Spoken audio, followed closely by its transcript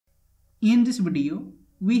In this video,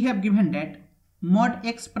 we have given that mod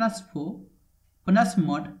x plus 4 plus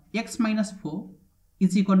mod x minus 4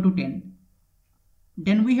 is equal to 10.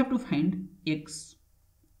 Then we have to find x.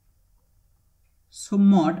 So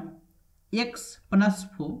mod x plus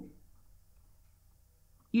 4,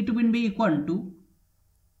 it will be equal to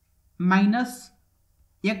minus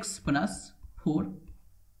x plus 4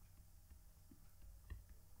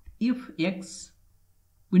 if x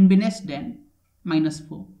will be less than minus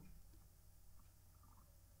 4,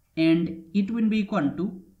 and it will be equal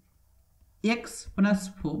to x plus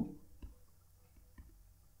 4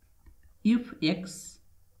 if x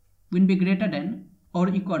will be greater than or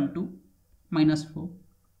equal to minus 4,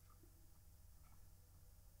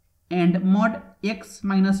 and mod x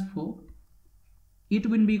minus 4, it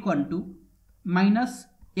will be equal to minus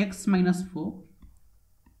x minus 4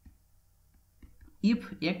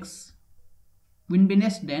 if x will be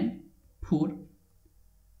less than 4,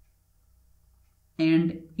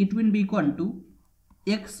 and it will be equal to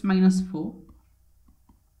x minus 4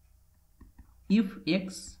 if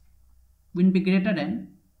x will be greater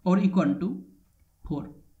than or equal to 4.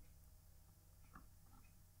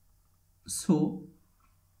 So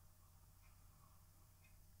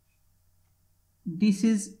this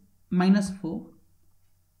is minus 4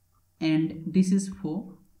 and this is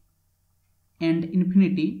 4 and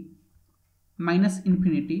infinity minus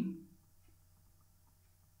infinity,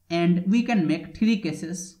 and we can make three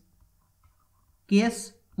cases: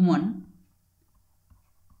 case 1,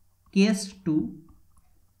 case 2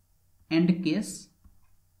 and case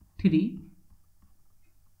 3.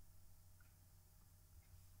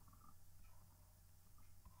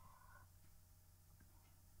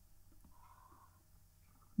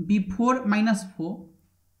 Before minus 4,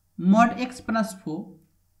 mod x plus 4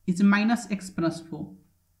 is minus x plus 4.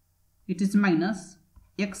 It is minus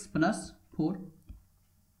x plus 4.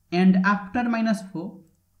 And after minus 4,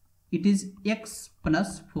 it is x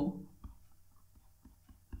plus 4.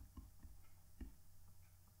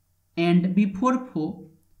 And before 4,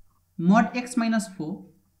 mod x minus 4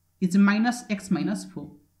 is minus x minus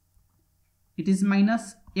 4. It is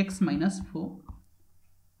minus x minus 4,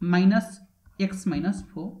 minus x minus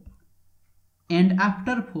 4, and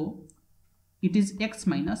after 4, it is x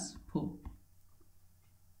minus 4.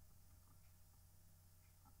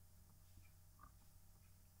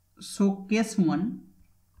 So case 1,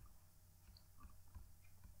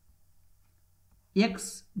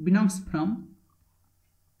 x belongs from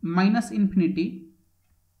minus infinity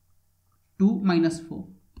to minus 4.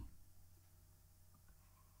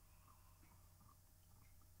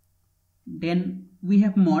 Then we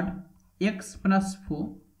have mod x plus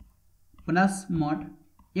 4 plus mod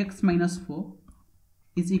x minus 4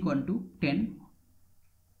 is equal to 10,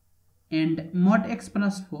 and mod x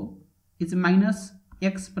plus 4 is minus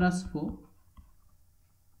x plus 4,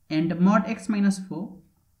 and mod x minus 4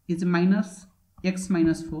 is minus x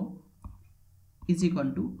minus 4 is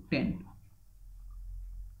equal to 10,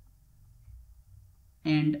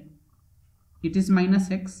 and it is minus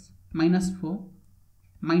x minus 4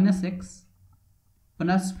 minus x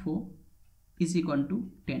plus 4 is equal to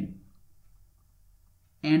 10,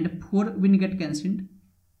 and 4 will get cancelled,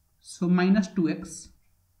 so minus 2x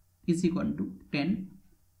is equal to 10.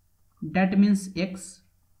 That means x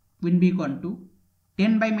will be equal to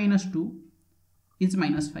 10 by minus 2 is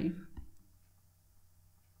minus 5,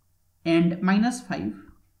 and minus 5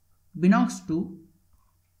 belongs to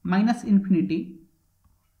minus infinity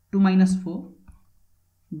to minus 4.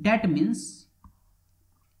 That means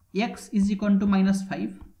x is equal to minus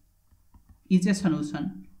 5 is a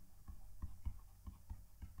solution.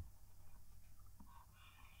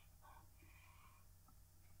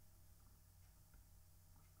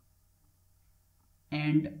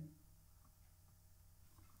 And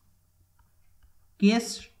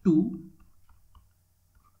case 2,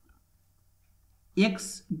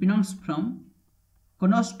 x belongs from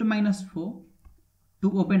close to minus 4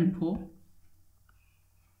 to open 4.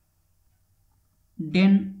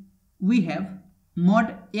 Then we have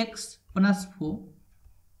mod x plus 4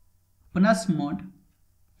 plus mod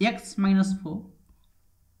x minus 4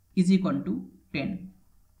 is equal to 10.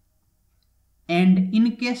 And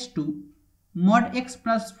in case 2, mod x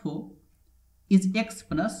plus 4 is x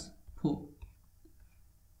plus 4,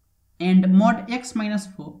 and mod x minus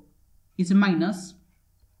 4 is minus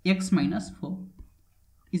x minus 4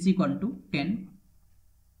 is equal to 10,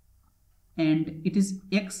 and it is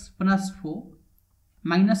x plus 4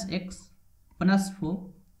 minus x plus 4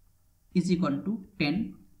 is equal to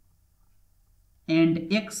 10,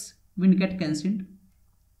 and x will get cancelled,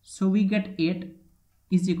 so we get 8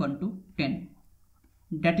 is equal to 10.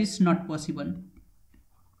 That is not possible.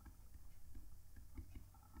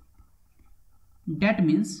 that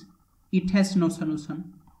means it has no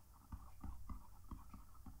solution.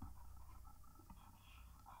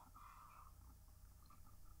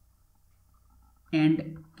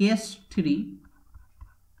 And case 3,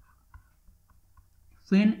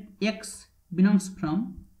 when x belongs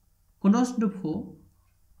from closed form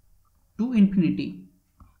to infinity.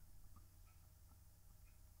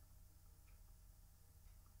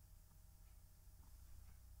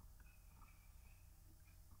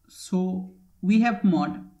 So we have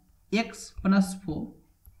mod x plus 4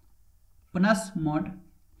 plus mod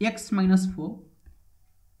x minus 4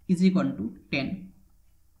 is equal to 10.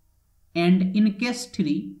 And in case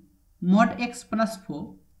 3, mod x plus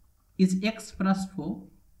 4 is x plus 4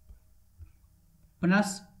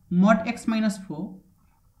 plus mod x minus 4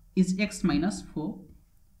 is x minus 4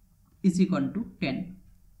 is equal to 10.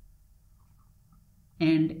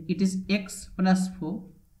 And it is x plus 4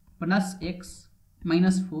 plus x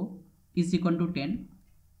minus 4 is equal to 10.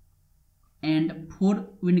 And 4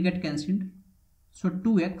 will get cancelled. So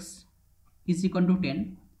 2x is equal to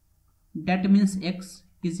 10. That means x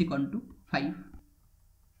is equal to 5.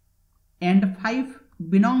 And 5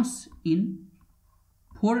 belongs in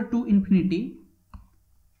 4 to infinity.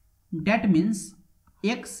 That means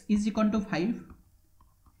x is equal to 5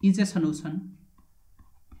 is a solution.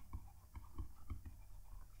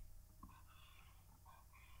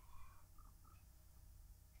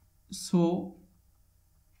 So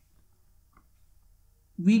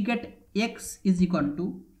we get x is equal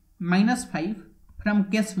to minus 5 from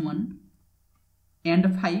case 1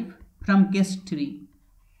 and 5 from case 3.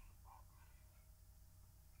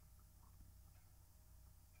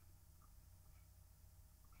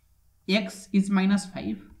 X is minus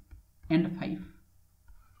 5 and 5.